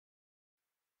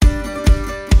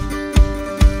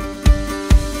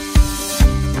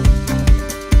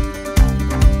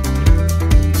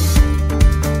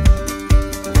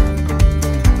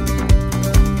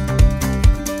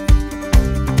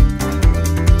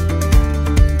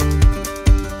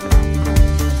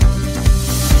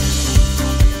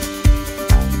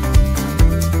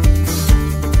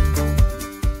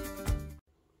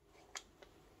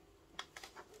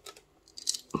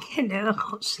I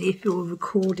can't see if you're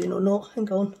recording or not.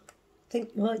 Hang on. I think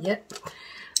you are, yeah.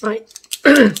 Right.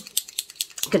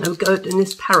 Gonna go doing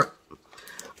this parrot.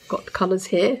 Got the colours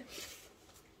here.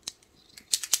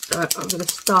 So I'm going to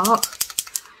start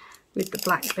with the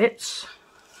black bits.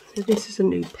 So this is a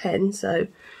new pen, so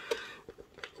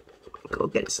I've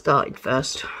got to get started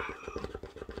first.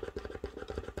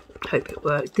 Hope it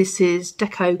works. This is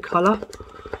Deco Colour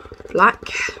Black.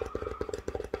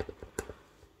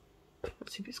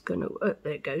 Let's see if it's going to work.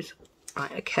 There it goes.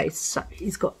 Right, okay, so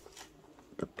he's got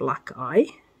the black eye.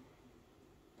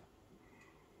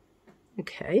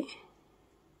 Okay.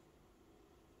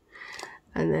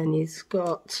 And then he's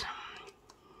got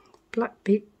black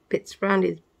bits around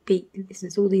his beak. This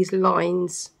is all these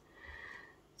lines.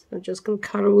 So I'm just going to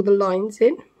colour all the lines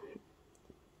in.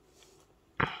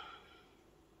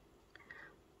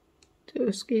 Do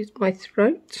excuse my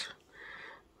throat.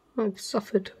 I've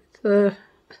suffered with, I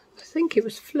think it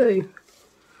was flu.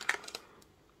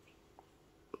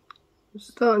 I'm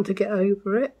starting to get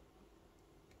over it.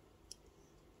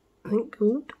 Thank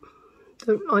God.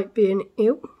 Don't like being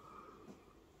ill.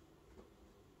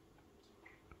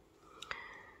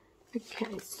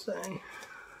 Okay, so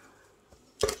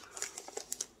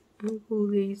all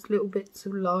these little bits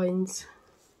of lines.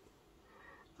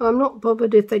 I'm not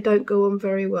bothered if they don't go on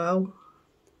very well.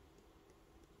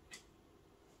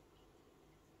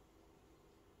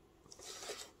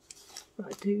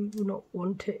 I do not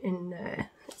want it in there.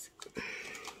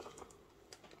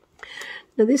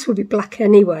 Now this will be black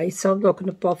anyway, so I'm not going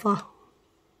to bother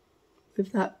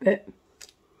with that bit.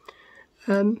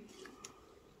 I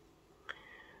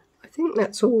think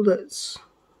that's all that's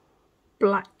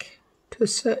black to a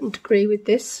certain degree with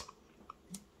this.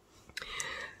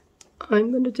 I'm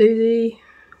going to do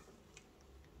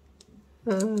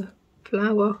the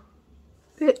flower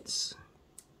bits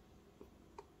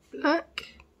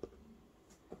black,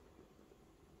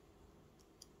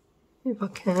 if I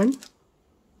can.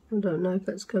 I don't know if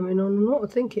that's coming on or not. I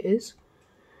think it is.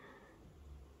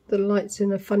 The light's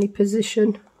in a funny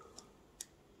position.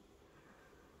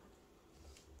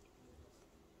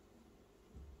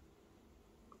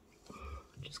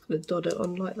 Just going to dot it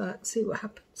on like that, see what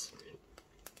happens.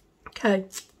 Okay,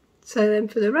 so then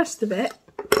for the rest of it,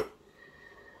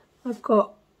 I've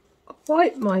got a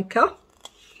white mica.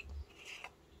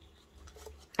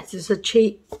 This is a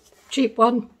cheap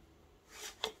one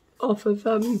off of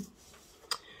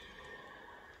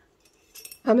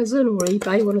Amazon or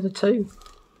eBay, one of the two.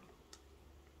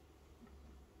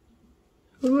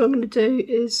 All I'm going to do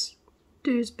is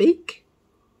do his beak.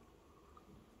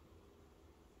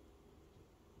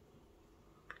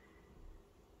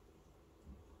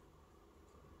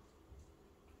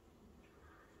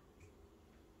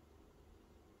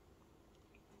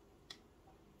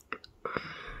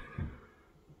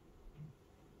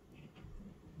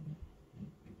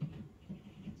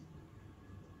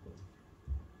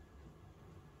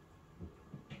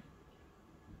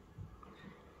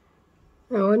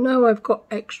 Now I know I've got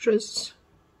extra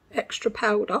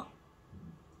powder,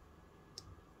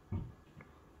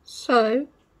 so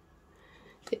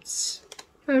it's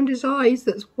around his eyes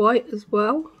that's white as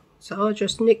well, so I'll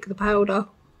just nick the powder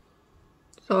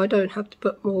so I don't have to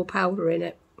put more powder in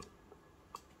it.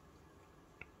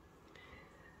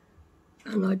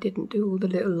 And I didn't do all the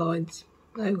little lines.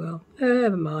 Oh well,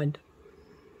 never mind.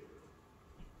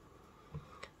 The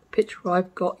picture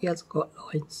I've got, he hasn't got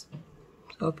lines.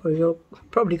 So I've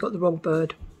probably got the wrong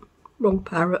bird, wrong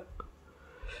parrot.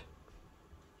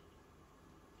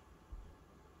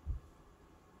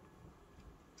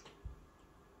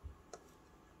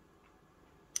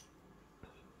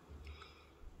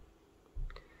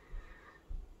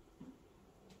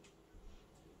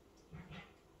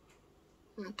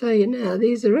 I'll tell you now,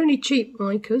 these are only cheap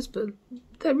micas, but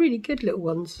they're really good little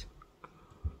ones.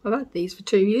 I've had these for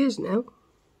 2 years now,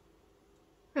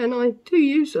 and I do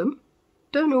use them.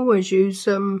 Don't always use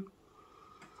well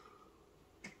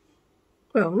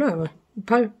no,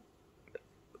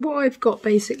 what I've got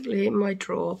basically in my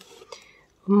drawer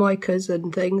micas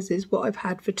and things is what I've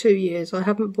had for 2 years. I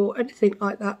haven't bought anything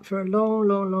like that for a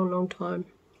long time.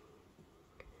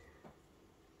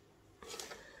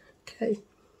 Okay,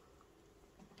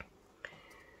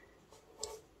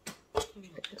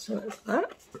 so that's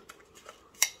that.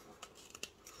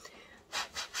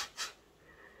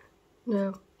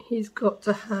 Now he's got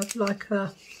to have like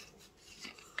a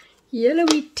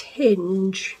yellowy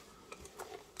tinge,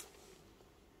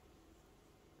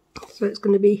 so it's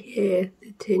going to be here,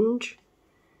 the tinge.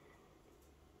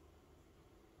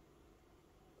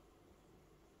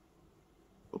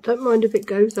 Don't mind if it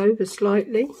goes over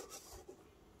slightly.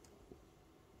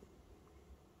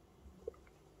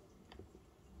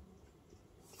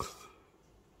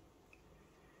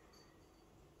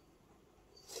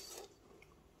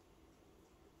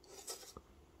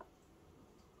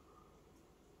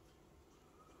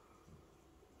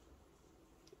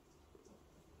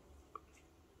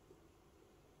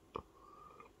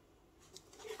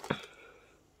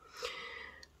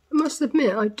 must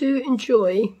admit, I do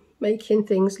enjoy making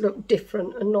things look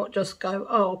different and not just go,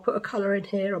 oh, I'll put a colour in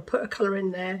here, I'll put a colour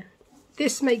in there.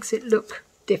 This makes it look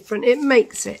different. It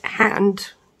makes it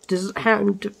hand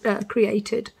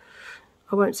created.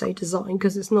 I won't say designed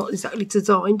because it's not exactly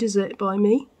designed, is it, by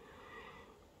me?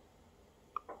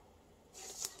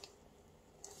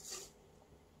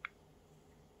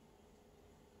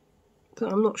 So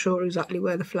I'm not sure exactly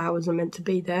where the flowers are meant to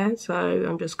be there, so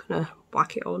I'm just going to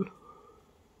whack it on.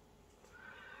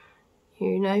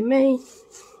 You know me.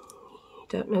 You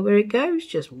don't know where it goes,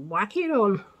 just whack it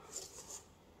on.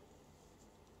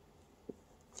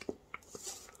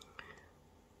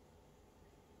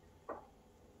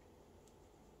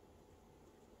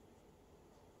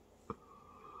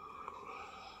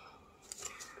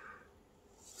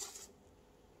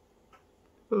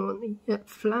 I want the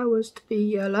flowers to be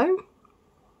yellow.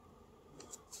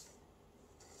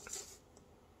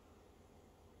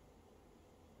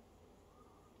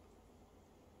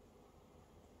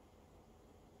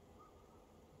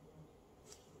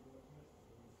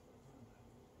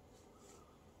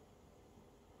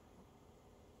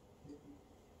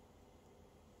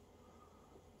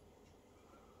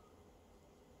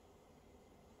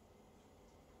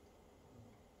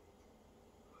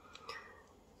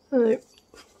 So,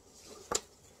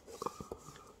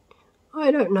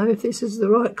 I don't know if this is the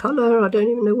right colour. I don't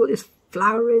even know what this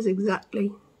flower is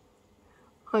exactly.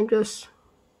 I'm just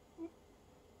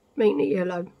making it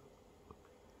yellow.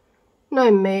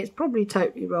 Knowing me, it's probably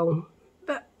totally wrong,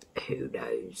 but who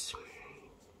knows?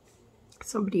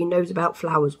 Somebody who knows about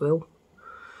flowers will.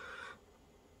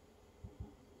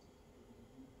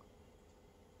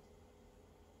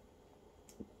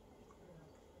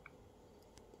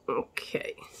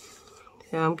 Okay,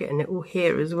 yeah, I'm getting it all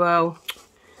here as well.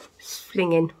 It's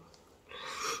flinging,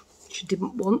 which I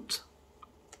didn't want.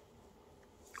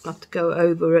 I'll have to go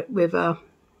over it with a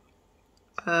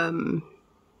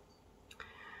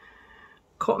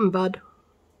cotton bud,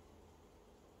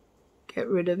 get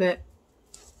rid of it,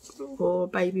 or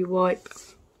baby wipe.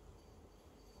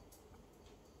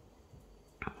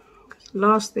 The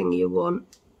last thing you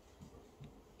want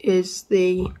is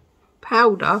the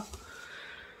powder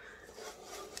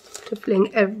to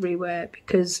fling everywhere,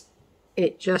 because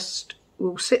it just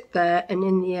will sit there and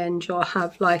in the end you'll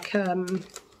have like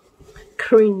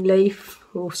green leaf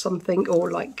or something, or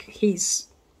like he's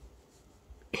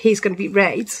going to be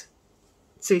red,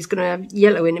 so he's going to have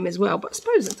yellow in him as well, but I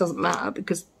suppose it doesn't matter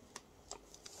because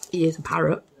he is a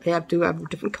parrot. They do have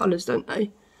different colours, don't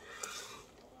they?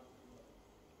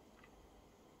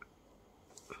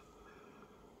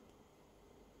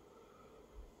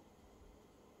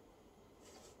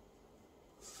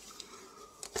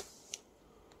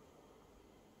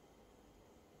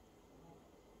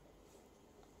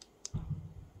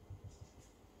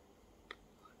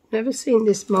 Never seen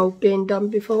this mould being done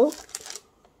before,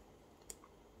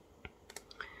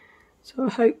 so I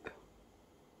hope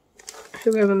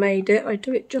whoever made it, I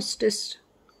do it justice.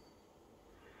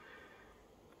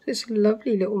 It's a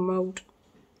lovely little mould.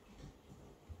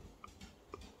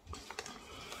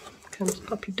 Comes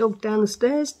puppy dog down the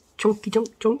stairs, chonky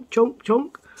chonk chonk chonk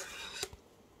chonk.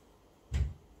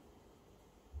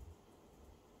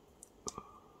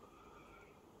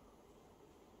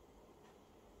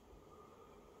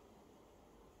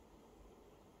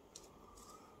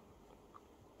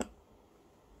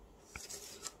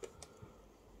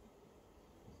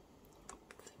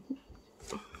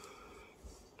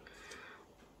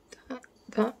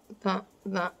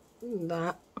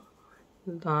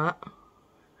 That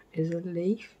is a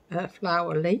leaf, a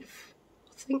flower leaf.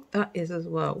 I think that is as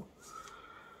well.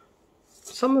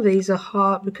 Some of these are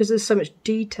hard because there's so much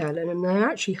detail in them. They're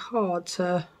actually hard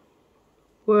to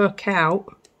work out.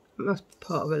 It must be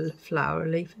part of a flower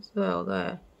leaf as well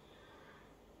there.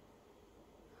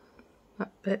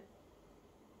 That bit.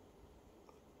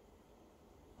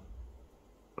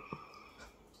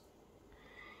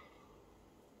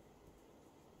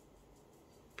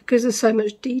 Because there's so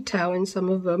much detail in some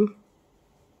of them,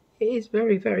 it is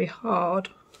very, very hard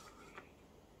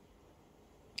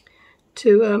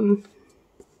to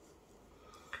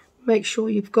make sure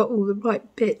you've got all the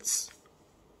right bits.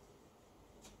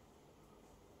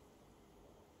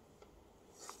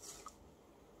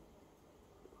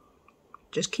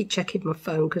 Just keep checking my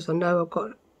phone because I know I've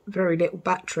got very little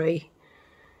battery.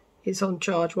 It's on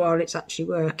charge while it's actually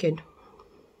working,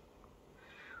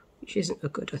 which isn't a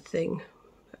good thing.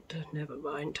 Never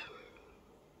mind.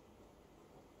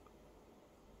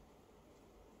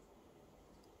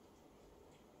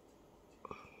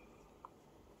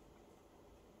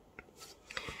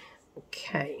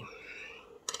 Okay,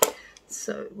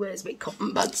 So where's my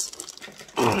cotton buds?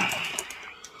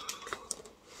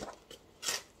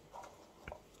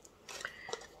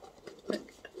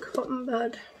 Cotton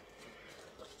bud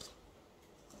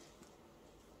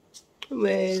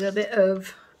with a bit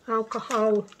of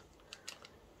alcohol.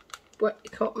 Wet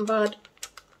your cotton bud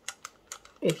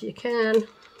if you can.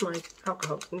 My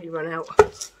alcohol's nearly run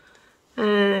out.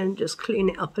 And just clean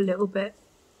it up a little bit.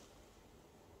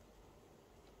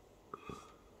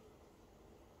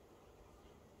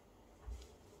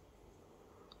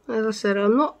 As I said,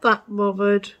 I'm not that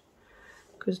bothered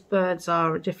because birds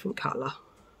are a different colour.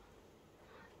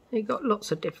 They've got lots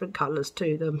of different colours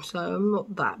to them, so I'm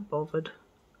not that bothered.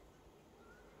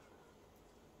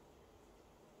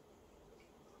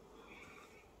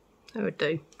 That would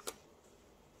do.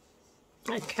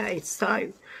 Okay,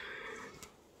 so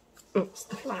it's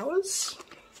the flowers.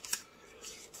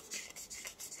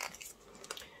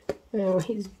 Now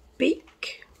his beak.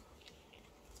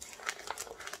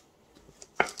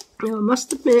 Now I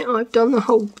must admit I've done the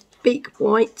whole beak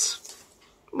white,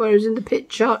 whereas in the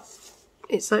picture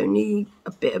it's only a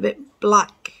bit of it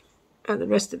black and the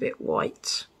rest of it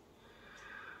white.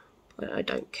 But I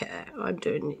don't care, I'm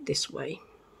doing it this way.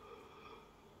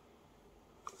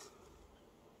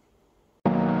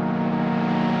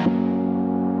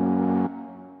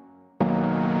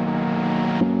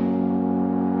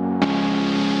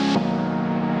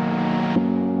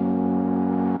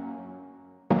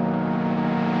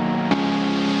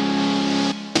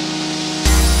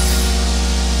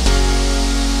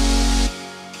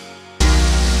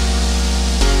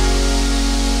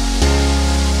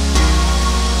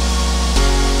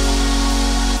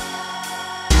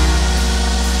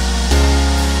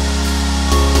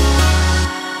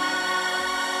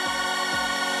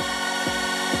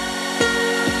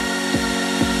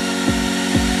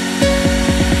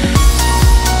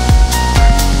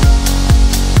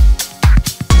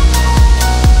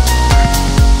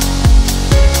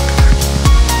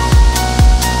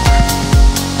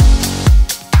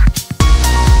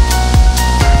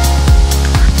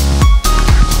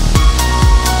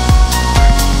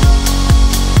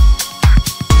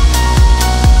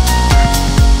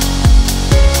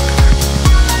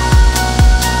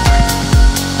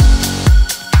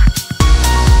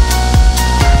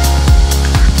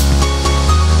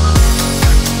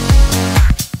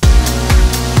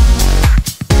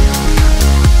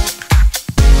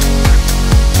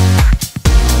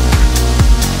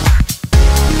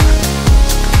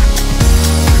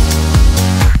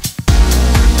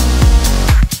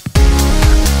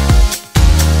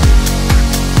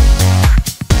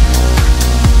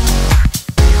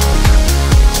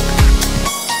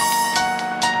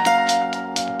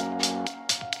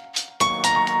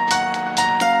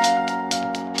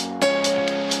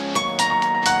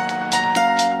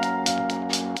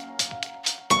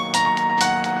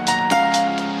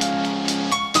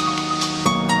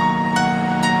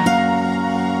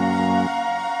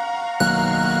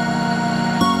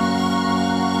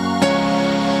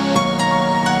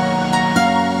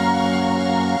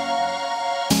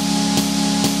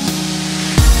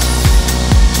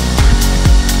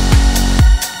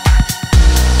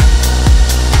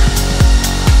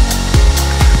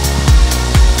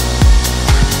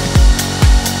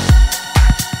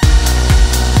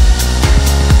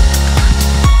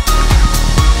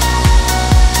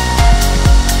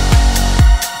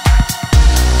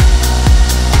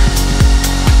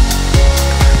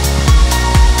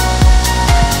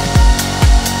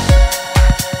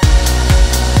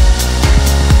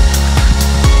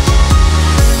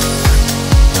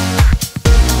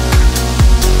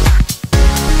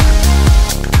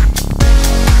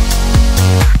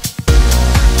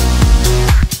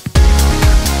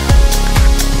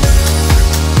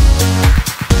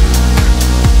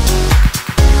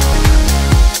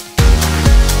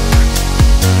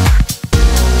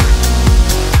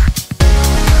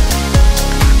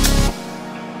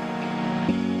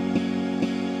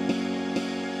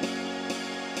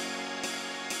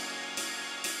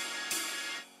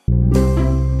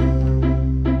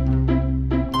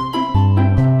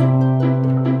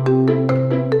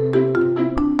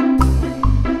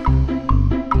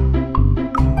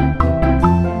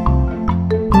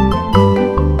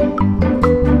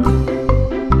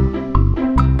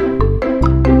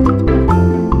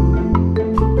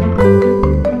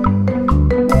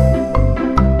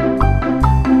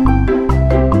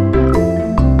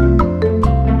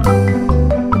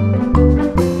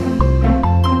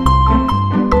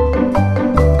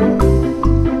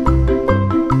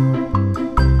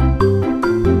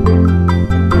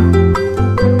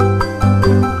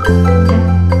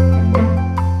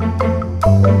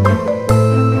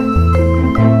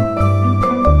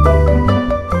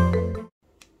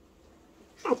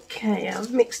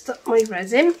 my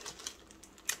resin.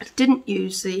 I didn't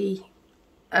use the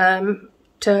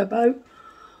turbo.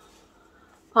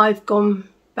 I've gone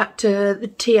back to the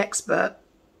Tea Expert.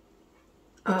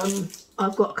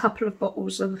 I've got a couple of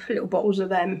little bottles of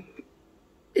them.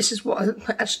 This is what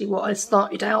I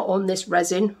started out on, this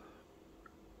resin,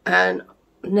 and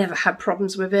never had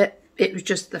problems with it. It was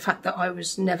just the fact that I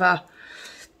was never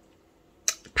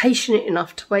patient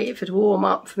enough to wait for it to warm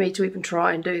up for me to even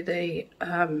try and do the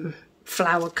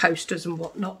flower coasters and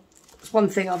whatnot. It's one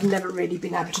thing I've never really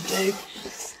been able to do.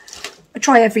 I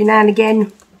try every now and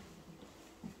again,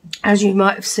 as you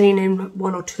might have seen in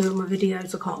one or two of my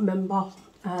videos, I can't remember,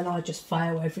 and I just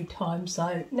fail every time,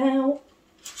 so now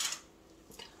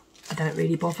I don't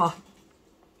really bother.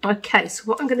 Okay, so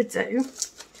what I'm going to do,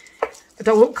 I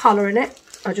don't want colour in it,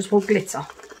 I just want glitter.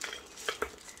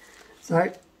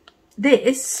 So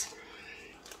this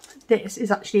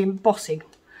is actually embossing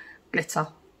glitter.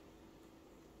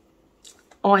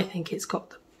 I think it's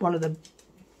got one of the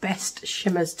best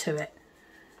shimmers to it.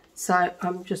 So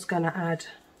I'm just going to add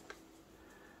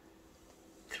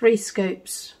 3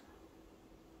 scoops,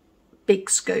 big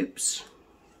scoops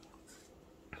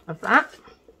of that.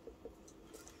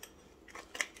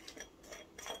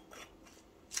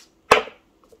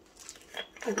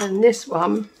 And then this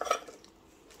one,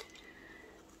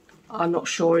 I'm not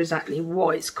sure exactly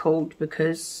what it's called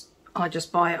because I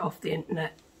just buy it off the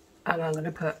internet, and I'm going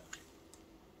to put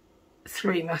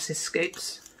 3 massive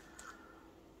scoops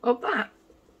of that.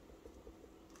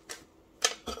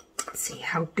 Let's see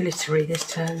how glittery this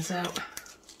turns out.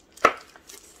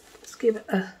 Let's give it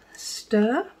a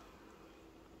stir.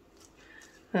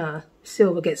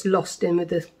 Silver gets lost in with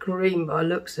the green by the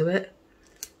looks of it.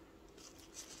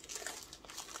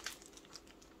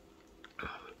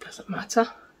 Doesn't matter.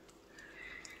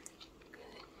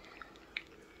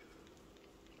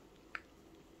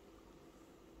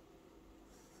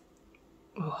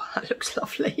 Oh, that looks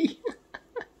lovely.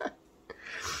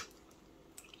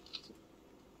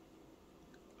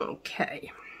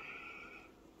 Okay.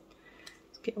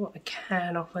 Let's get what I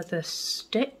can off of the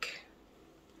stick.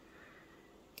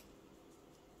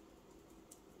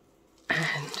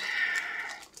 And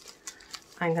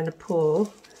I'm going to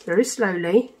pour very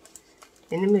slowly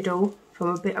in the middle from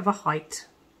a bit of a height.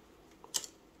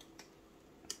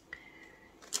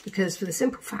 Because for the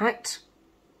simple fact,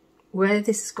 where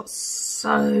this has got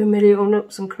so many little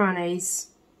nooks and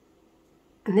crannies,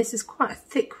 and this is quite a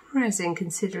thick resin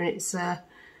considering it's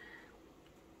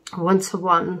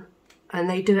 1-to-1, and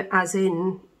they do it as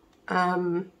in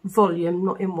volume,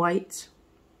 not in weight.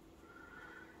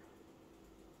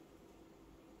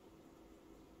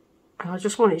 And I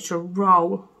just want it to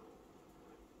roll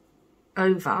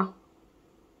over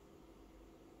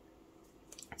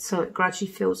so it gradually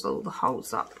fills all the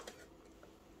holes up.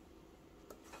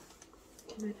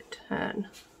 Give it a turn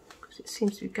because it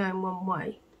seems to be going one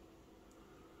way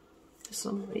for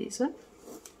some reason.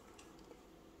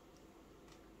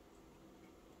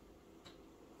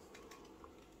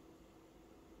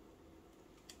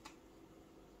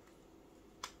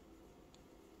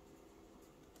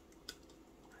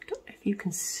 I don't know if you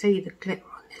can see the glitter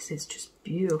on this, it's just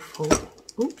beautiful.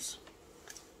 Oops.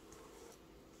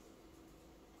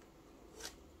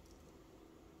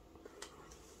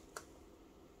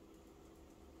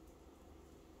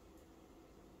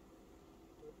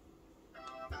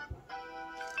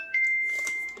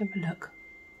 Have a look.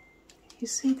 You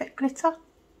see that glitter?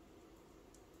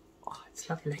 Oh, it's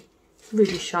lovely. It's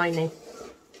really shiny.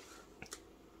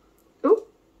 Oh,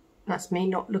 that's me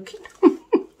not looking. I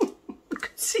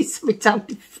can see something down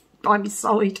by my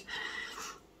side.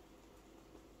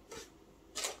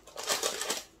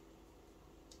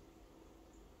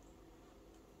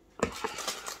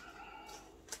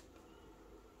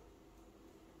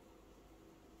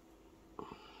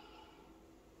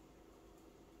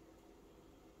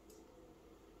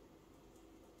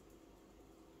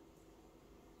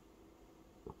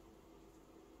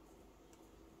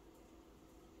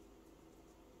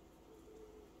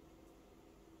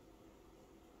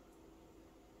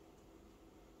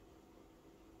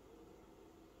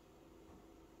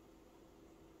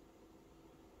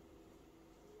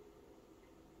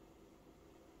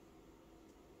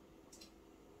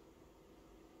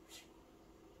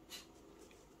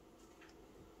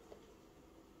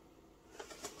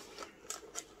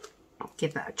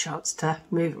 Give that a chance to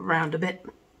move around a bit.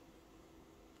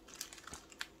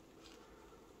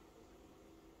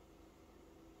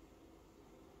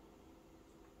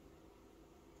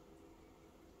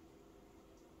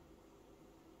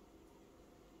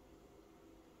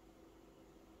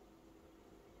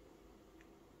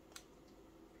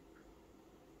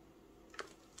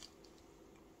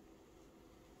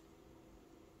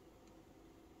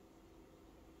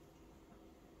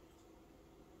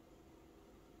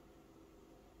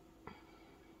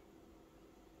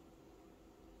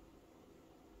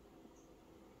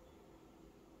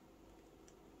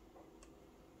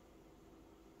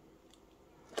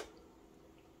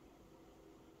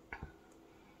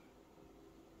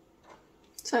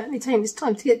 Certainly taking its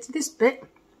time to get to this bit.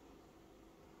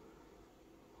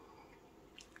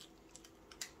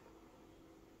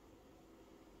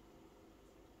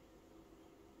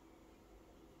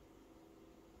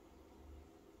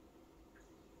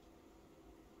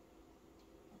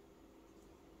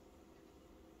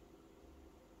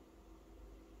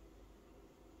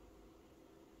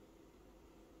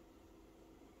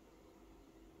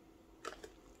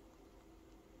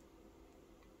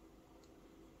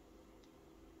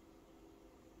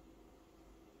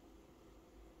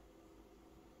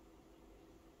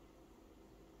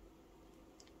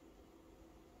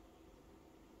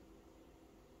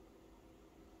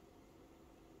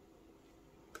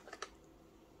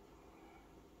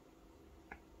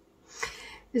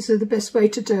 This is the best way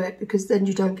to do it, because then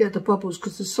you don't get the bubbles,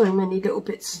 because there's so many little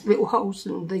bits, little holes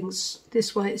and things.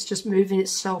 This way it's just moving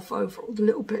itself over all the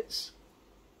little bits.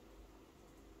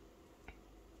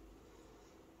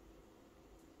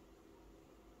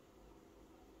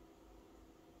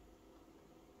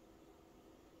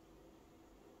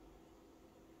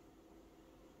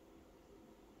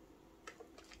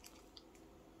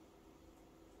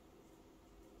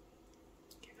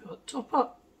 Give it a top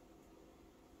up.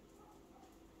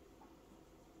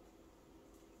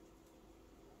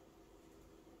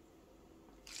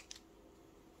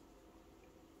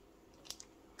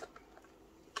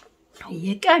 There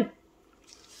you go.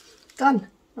 Done.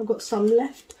 I've got some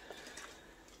left.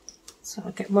 So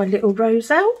I'll get my little rose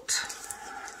out.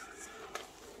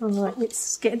 Alright,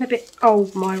 it's getting a bit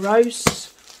old, my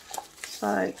rose.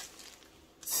 So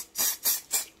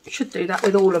should do that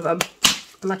with all of them.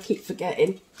 And I keep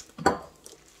forgetting.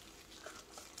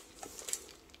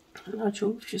 And I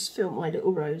shall just fill my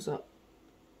little rose up.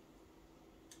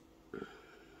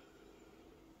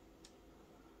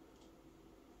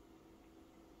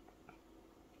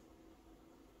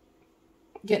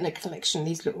 Getting a collection of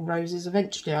these little roses.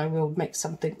 Eventually I will make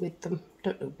something with them.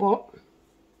 Don't know what.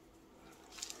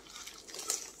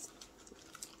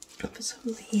 For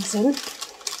some reason,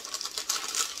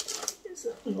 there's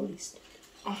a lolly stick.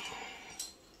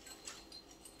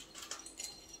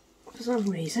 For some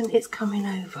reason it's coming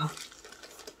over.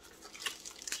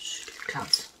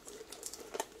 Clubs.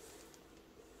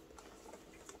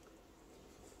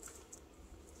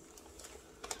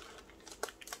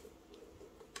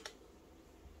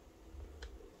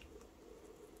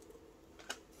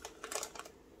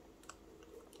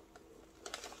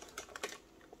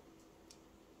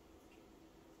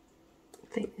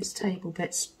 I think this table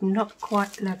bit's not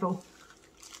quite level.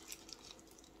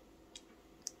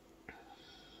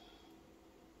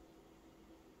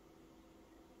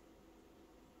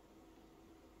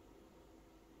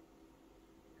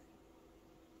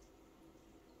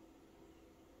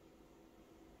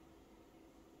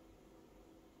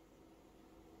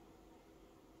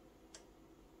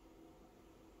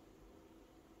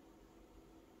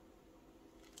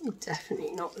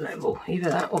 Definitely not level, either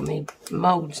that or my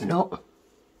mould's not.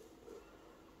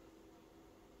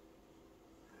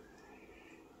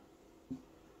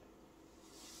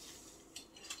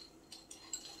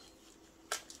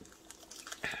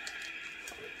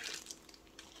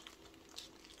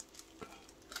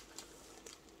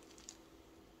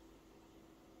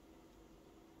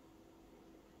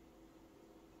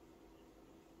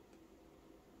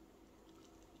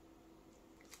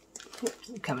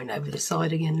 Coming over the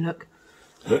side again, look.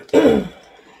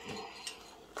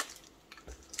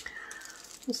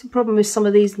 What's the problem with some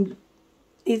of these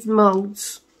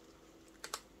moulds?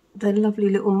 They're lovely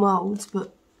little moulds,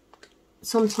 but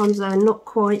sometimes they're not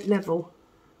quite level.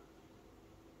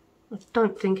 I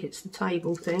don't think it's the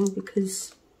table thing,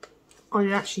 because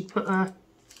I actually put a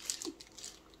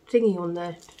thingy on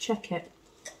there to check it.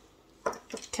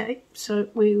 Okay, so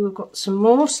we've got some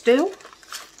more still.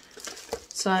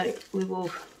 So we will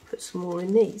put some more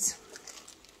in these.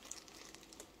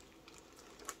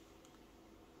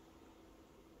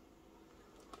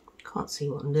 Can't see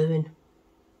what I'm doing.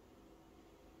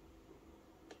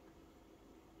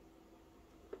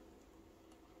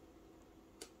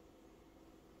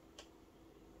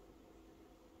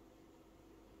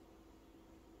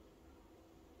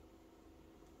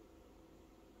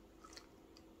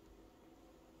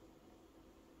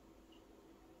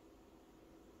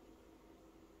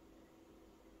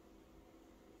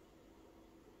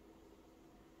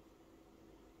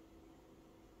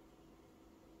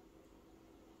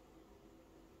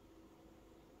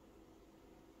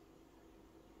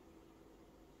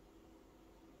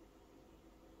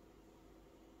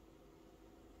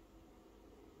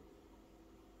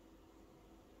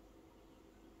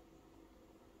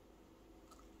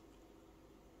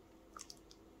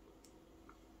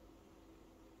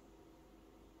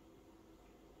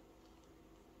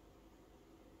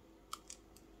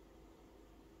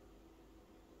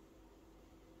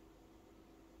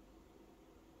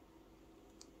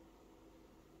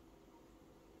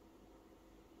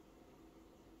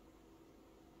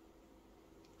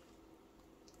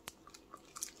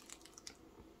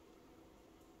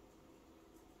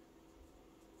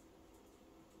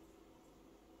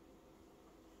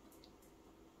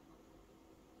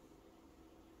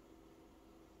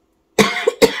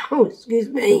 Oh, excuse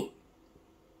me.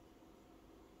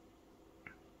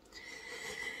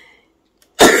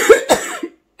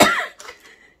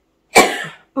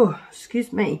 Oh,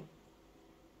 excuse me.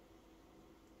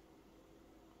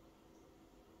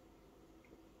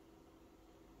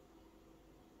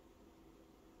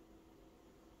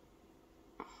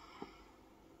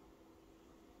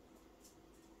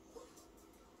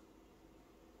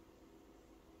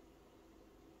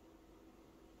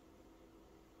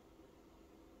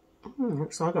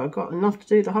 Looks like I've got enough to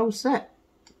do the whole set.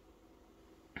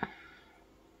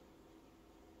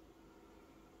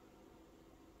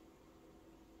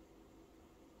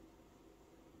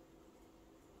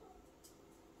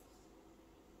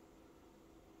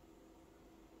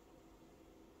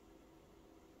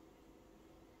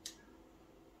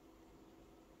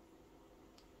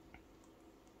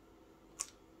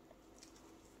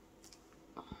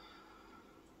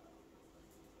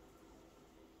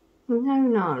 No,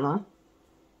 Nala.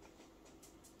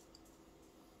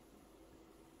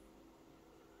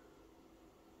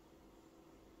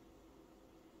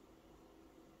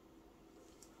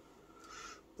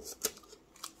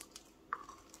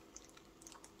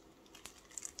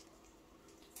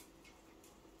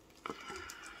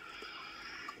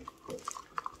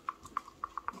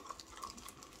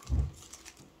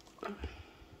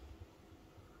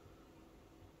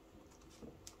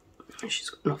 She's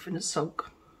got nothing to soak.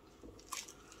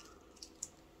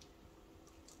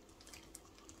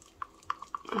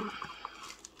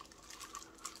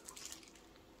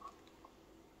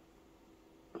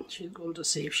 She's gone to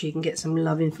see if she can get some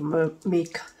loving from her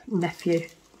meek nephew.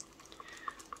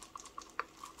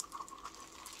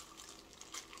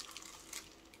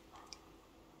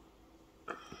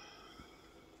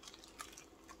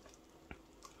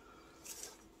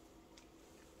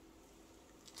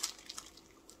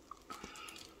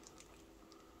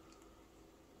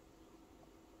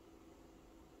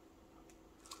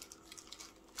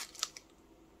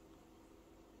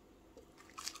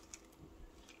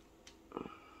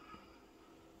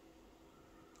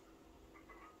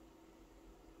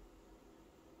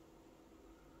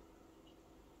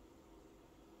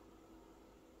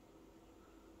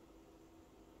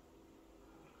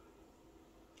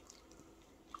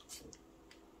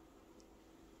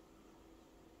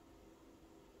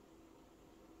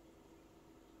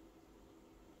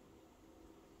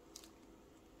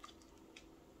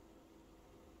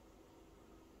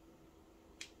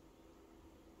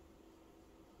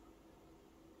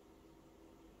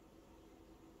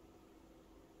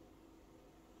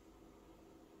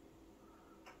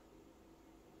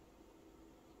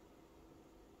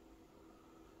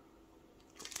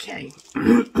 Okay,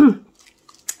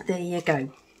 there you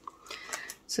go.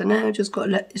 So now I've just got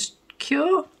to let this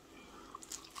cure.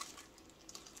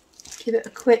 Give it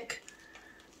a quick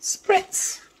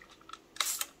spritz.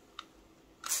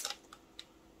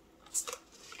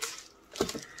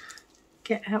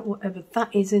 Get out whatever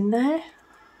that is in there.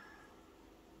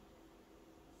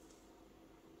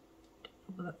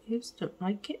 Don't know what that is, don't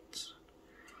like it.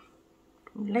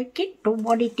 Don't like it, don't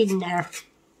want it in there.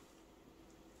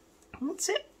 That's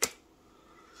it.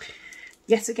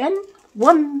 Yet again,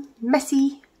 one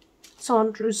messy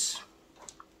Sandra's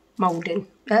moulding,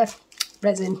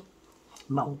 resin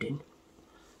moulding,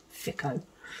 thicko.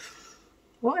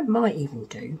 What I might even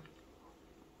do,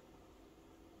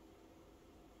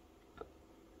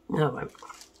 no I won't.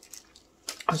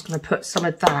 I was going to put some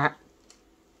of that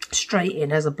straight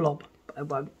in as a blob, but I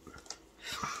won't.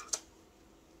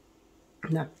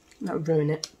 No, that would ruin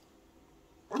it.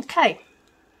 Okay.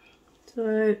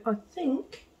 So I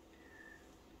think,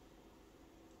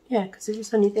 yeah, because it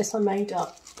was only this I made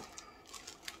up.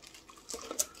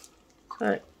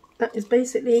 So that is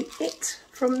basically it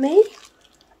from me.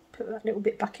 Put that little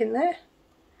bit back in there.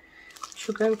 I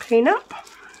shall go and clean up.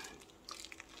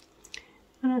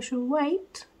 And I shall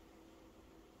wait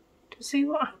to see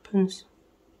what happens.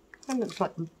 That looks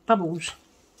like bubbles.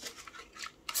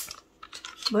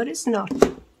 But it's not.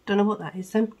 Don't know what that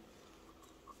is then.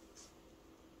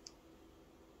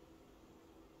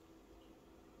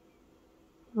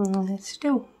 Oh, it's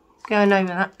still going over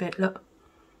that bit, look.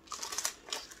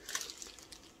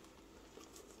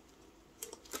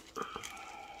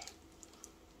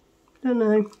 Don't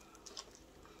know.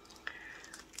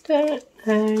 Don't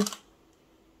know.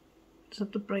 Just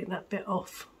have to break that bit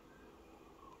off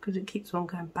because it keeps on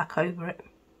going back over it.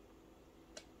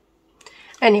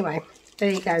 Anyway,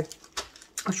 there you go.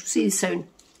 I shall see you soon.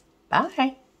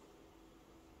 Bye.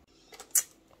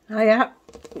 Hiya.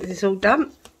 Is this all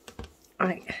done?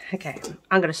 Right, okay,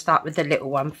 I'm going to start with the little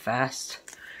one first,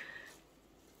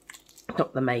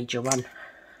 not the major one.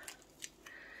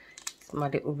 my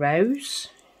little rose.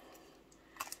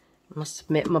 I must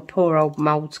admit my poor old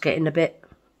mould's getting a bit...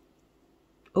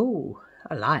 Oh,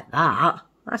 I like that.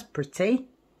 That's pretty.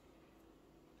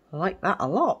 I like that a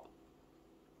lot.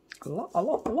 A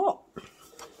lot.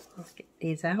 Let's get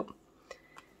these out.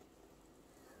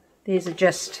 These are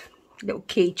just little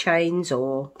keychains,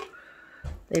 or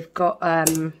they've got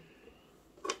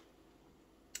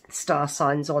star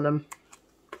signs on them.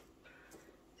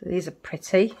 So these are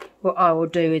pretty. What I will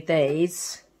do with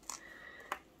these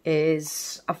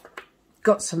is, I've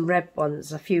got some red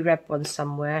ones, a few red ones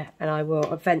somewhere, and I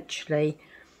will eventually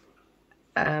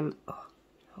oh,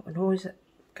 and always it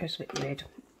goes a bit weird.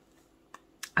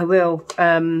 I will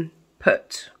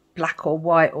put black or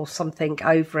white or something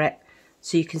over it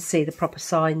so you can see the proper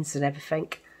signs and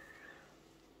everything.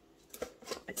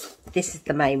 This is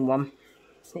the main one.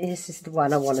 This is the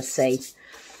one I want to see.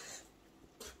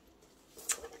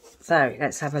 So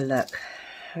let's have a look.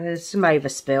 There's some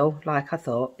overspill, like I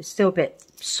thought. It's still a bit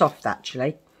soft,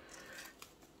 actually.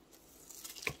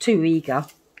 Too eager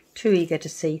to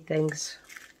see things.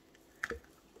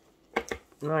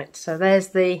 Right, so there's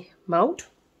the mould.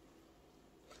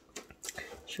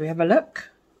 Shall we have a look?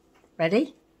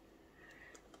 Ready?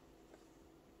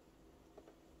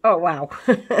 Oh, wow.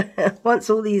 Once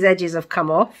all these edges have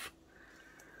come off,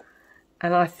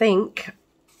 and I think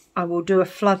I will do a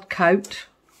flood coat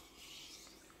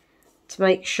to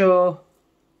make sure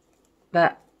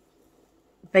that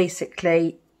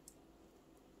basically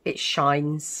it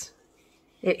shines.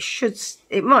 It should,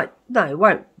 it might, no it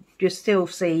won't. You'll still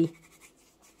see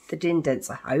the indents,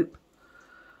 I hope.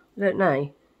 I don't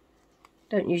know.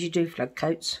 Don't usually do flood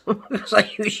coats because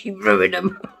I usually ruin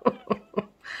them.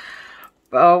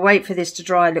 But I'll wait for this to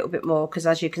dry a little bit more because,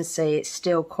 as you can see, it's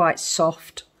still quite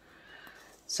soft.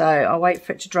 So I'll wait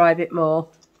for it to dry a bit more,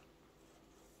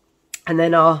 and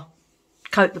then I'll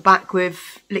coat the back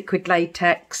with liquid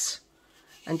latex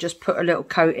and just put a little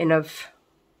coating of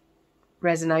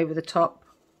resin over the top.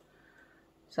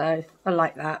 So I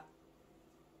like that.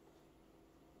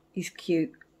 He's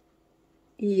cute.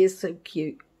 He is so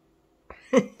cute.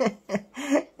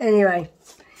 Anyway,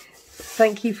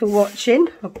 thank you for watching.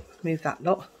 I'll move that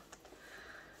lot.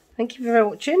 Thank you for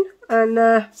watching,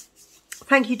 and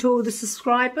thank you to all the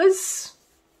subscribers.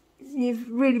 You've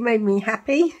really made me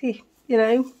happy. You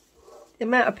know, the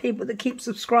amount of people that keep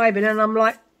subscribing, and I'm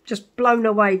like just blown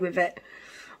away with it.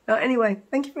 Anyway,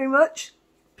 thank you very much.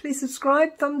 Please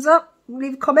subscribe, thumbs up,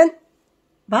 leave a comment.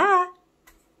 Bye.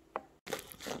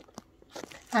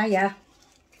 Hiya.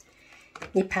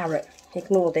 Me parrot.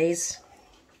 Ignore these.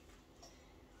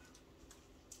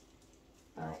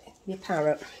 Right, me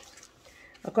parrot.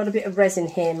 I've got a bit of resin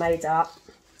here made up,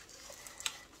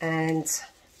 and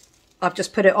I've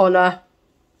just put it on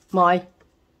my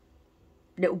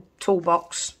little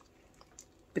toolbox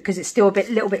because it's still a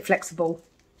little bit flexible.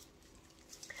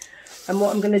 And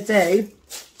what I'm going to do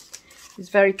is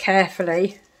very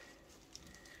carefully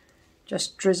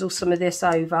just drizzle some of this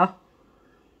over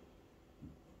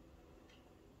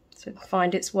so it can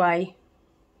find its way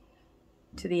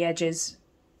to the edges,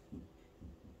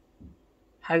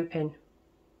 hoping.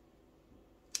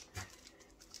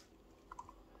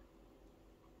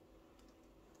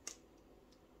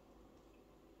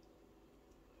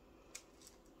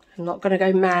 I'm not going to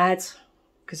go mad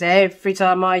because every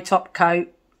time I top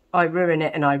coat I ruin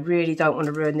it, and I really don't want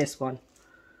to ruin this one.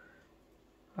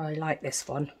 I like this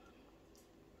one.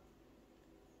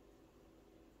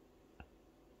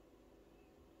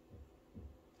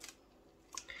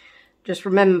 Just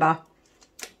remember,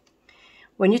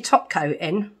 when you're top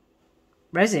coating,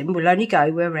 resin will only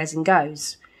go where resin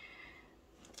goes.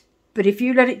 But if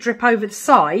you let it drip over the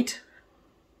side,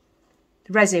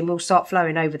 the resin will start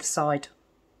flowing over the side,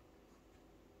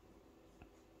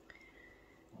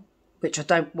 which I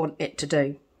don't want it to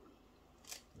do.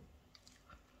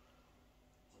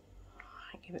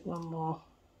 Give it one more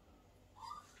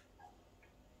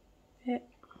bit.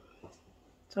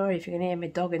 Sorry if you can hear my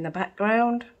dog in the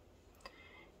background.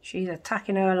 She's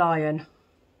attacking her lion.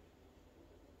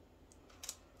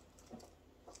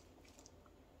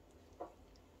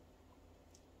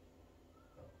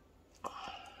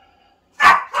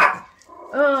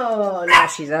 Oh, now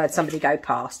she's heard somebody go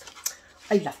past.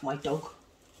 I love my dog.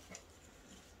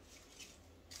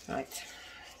 Right.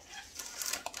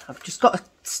 I've just got a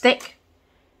stick,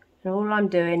 and all I'm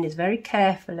doing is very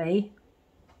carefully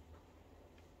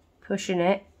pushing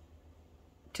it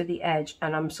to the edge,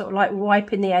 and I'm sort of like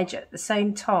wiping the edge at the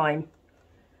same time,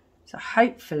 so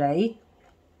hopefully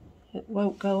it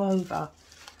won't go over.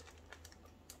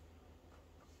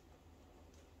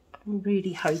 I'm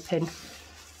really hoping.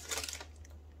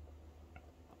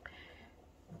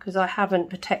 because I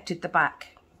haven't protected the back.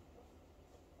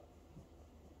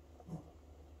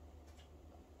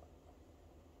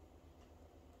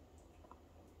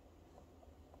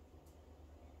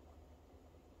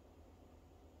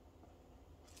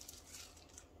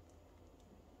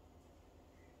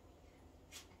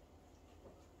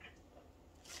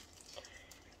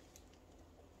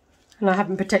 And I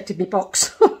haven't protected my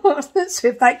box. So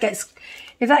if that gets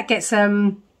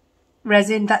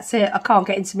resin, that's it. I can't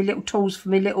get into my little tools for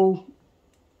my little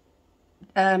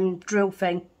drill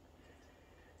thing.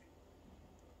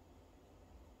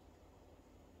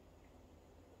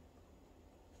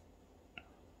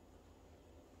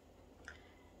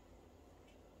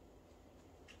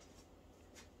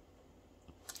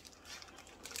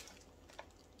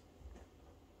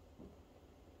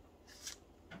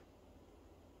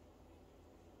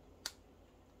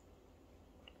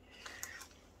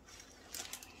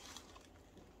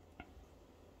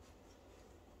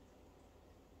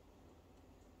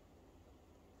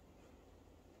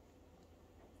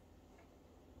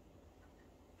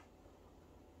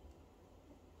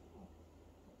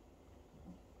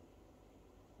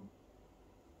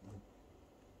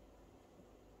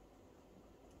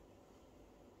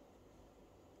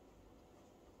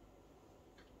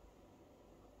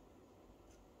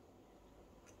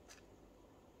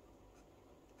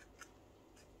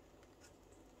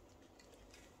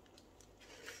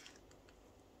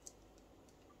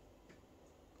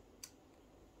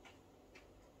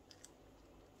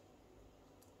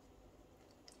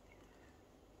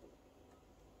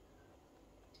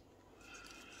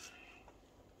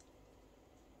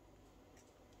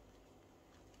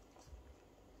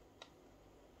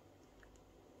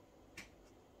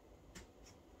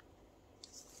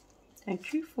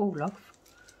 Don't you fall off.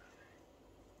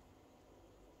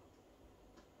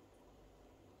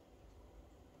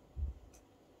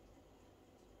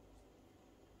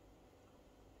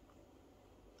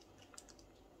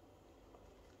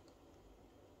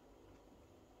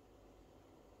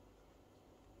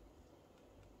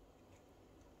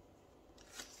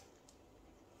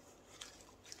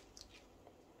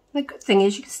 The good thing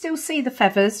is you can still see the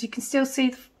feathers, you can still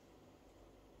see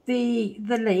the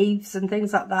leaves and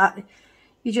things like that.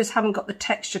 You just haven't got the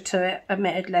texture to it,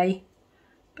 admittedly,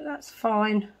 but that's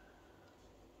fine.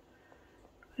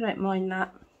 I don't mind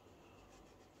that.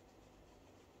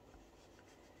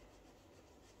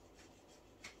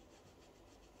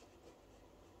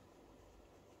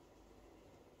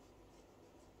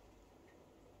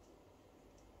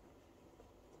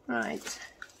 Right,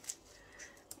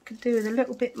 I could do with a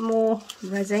little bit more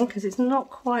resin because it's not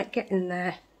quite getting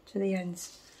there to the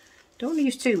ends. Don't want to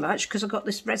use too much because I've got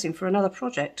this resin for another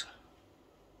project.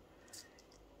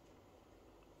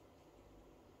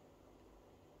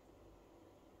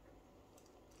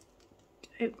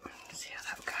 Let's see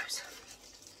how that goes.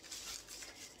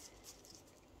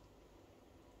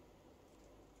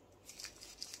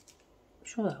 I'm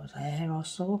sure that was a hair I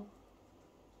saw.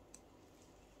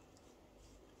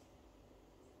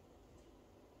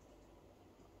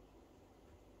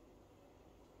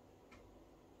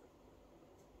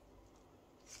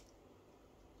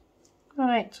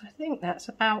 Right, I think that's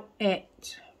about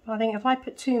it. I think if I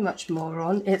put too much more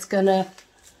on, it's gonna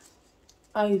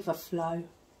overflow.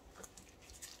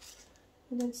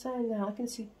 And then saying that, I can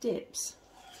see dips.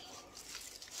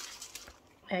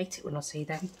 I hate it when I see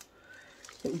them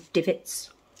little divots.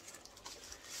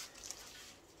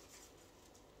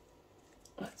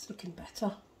 That's looking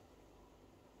better.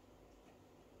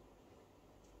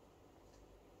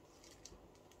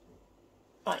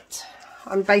 Right,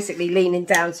 I'm basically leaning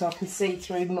down so I can see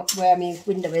through where my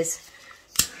window is.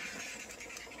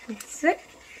 That's it.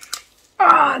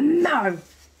 Oh no!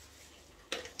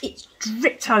 It's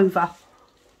dripped over.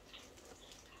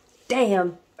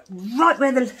 Damn, right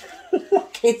where the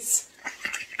lock is.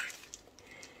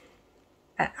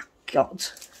 Oh God.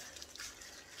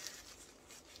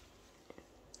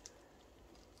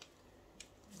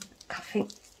 I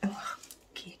think, oh,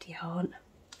 giddy aunt.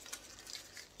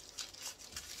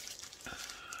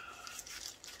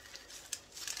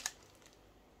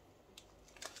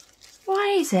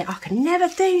 Why is it I can never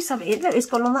do something? Look, it's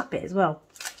gone on that bit as well.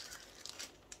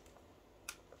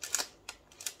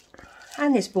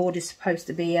 And this board is supposed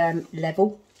to be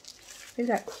level. See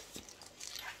that?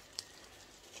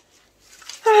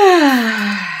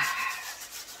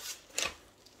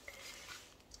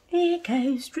 Here it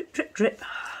goes, drip, drip, drip.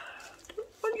 I don't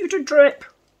want you to drip.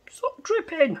 Stop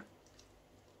dripping.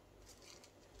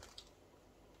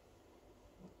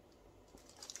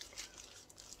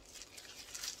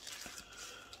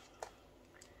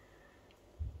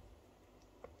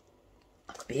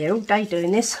 be here all day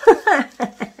doing this.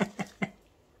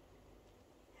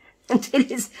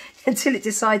 until it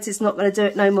decides it's not going to do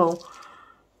it no more.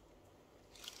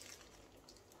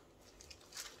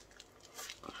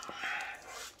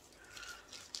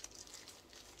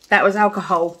 That was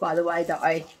alcohol, by the way, that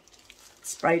I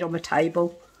sprayed on the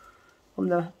table, on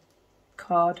the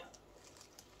card.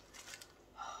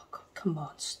 Oh, God, come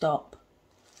on, stop.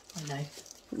 I know.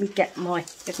 Let me get my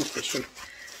tissue.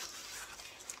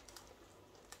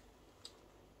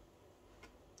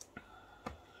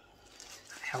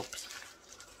 That helps.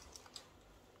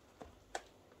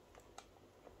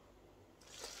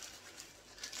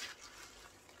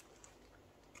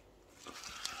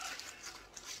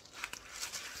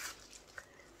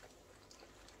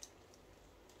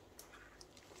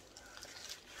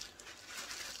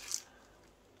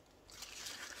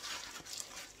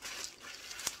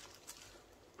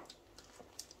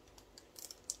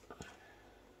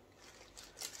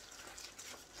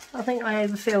 I think I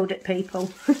overfilled it,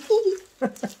 people.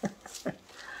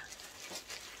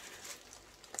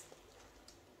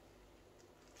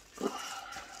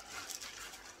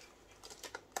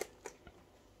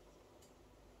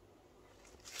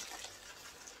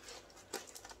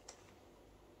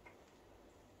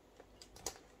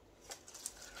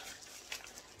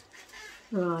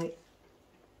 Right.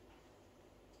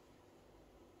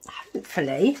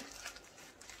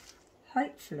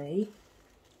 Hopefully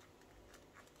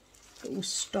it will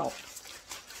stop.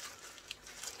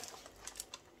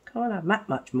 Can't have that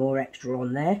much more extra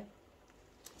on there.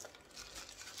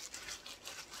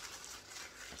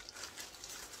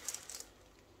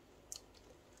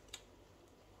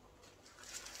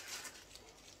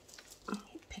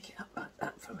 Pick it up like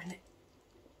that for a minute.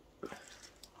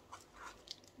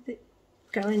 Is it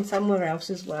going somewhere else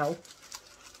as well?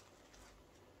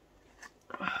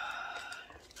 Run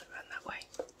that way.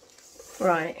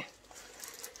 Right.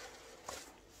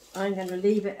 I'm going to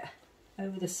leave it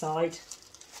over the side,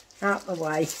 out the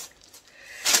way.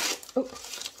 Oh,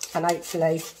 and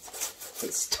hopefully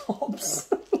it stops.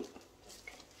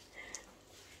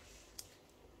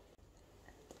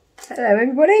 Hello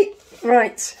everybody.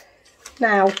 Right,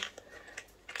 now,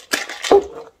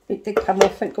 it did come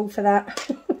off, thank God for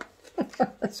that.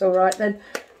 That's alright then.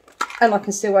 And I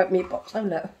can still open my box. Oh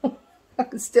look, I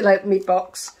can still open my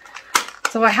box.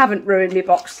 So I haven't ruined my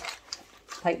box,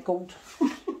 thank God.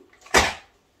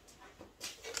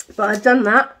 But I've done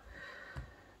that.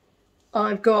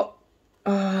 I've got,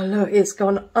 oh look, it's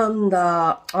gone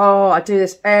under. Oh, I do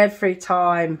this every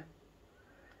time.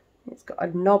 It's got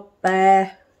a knob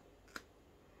there.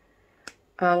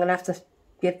 I'm going to have to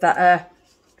give that a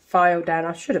file down.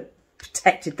 I should have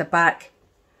protected the back.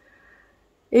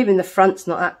 Even the front's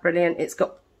not that brilliant. It's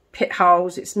got pit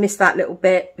holes. It's missed that little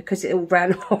bit because it all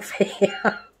ran off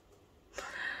here.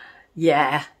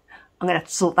 Yeah, I'm going to have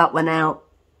to sort that one out.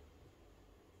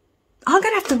 I'm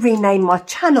going to have to rename my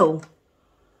channel.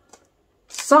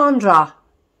 Sandra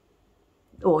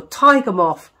or Tiger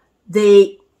Moth,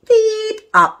 the beep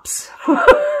ups.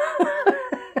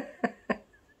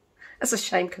 That's a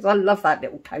shame because I love that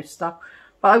little coaster.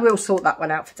 But I will sort that one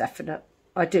out for definite.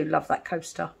 I do love that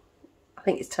coaster. I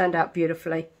think it's turned out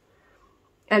beautifully.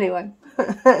 Anyway,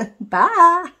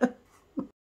 bye.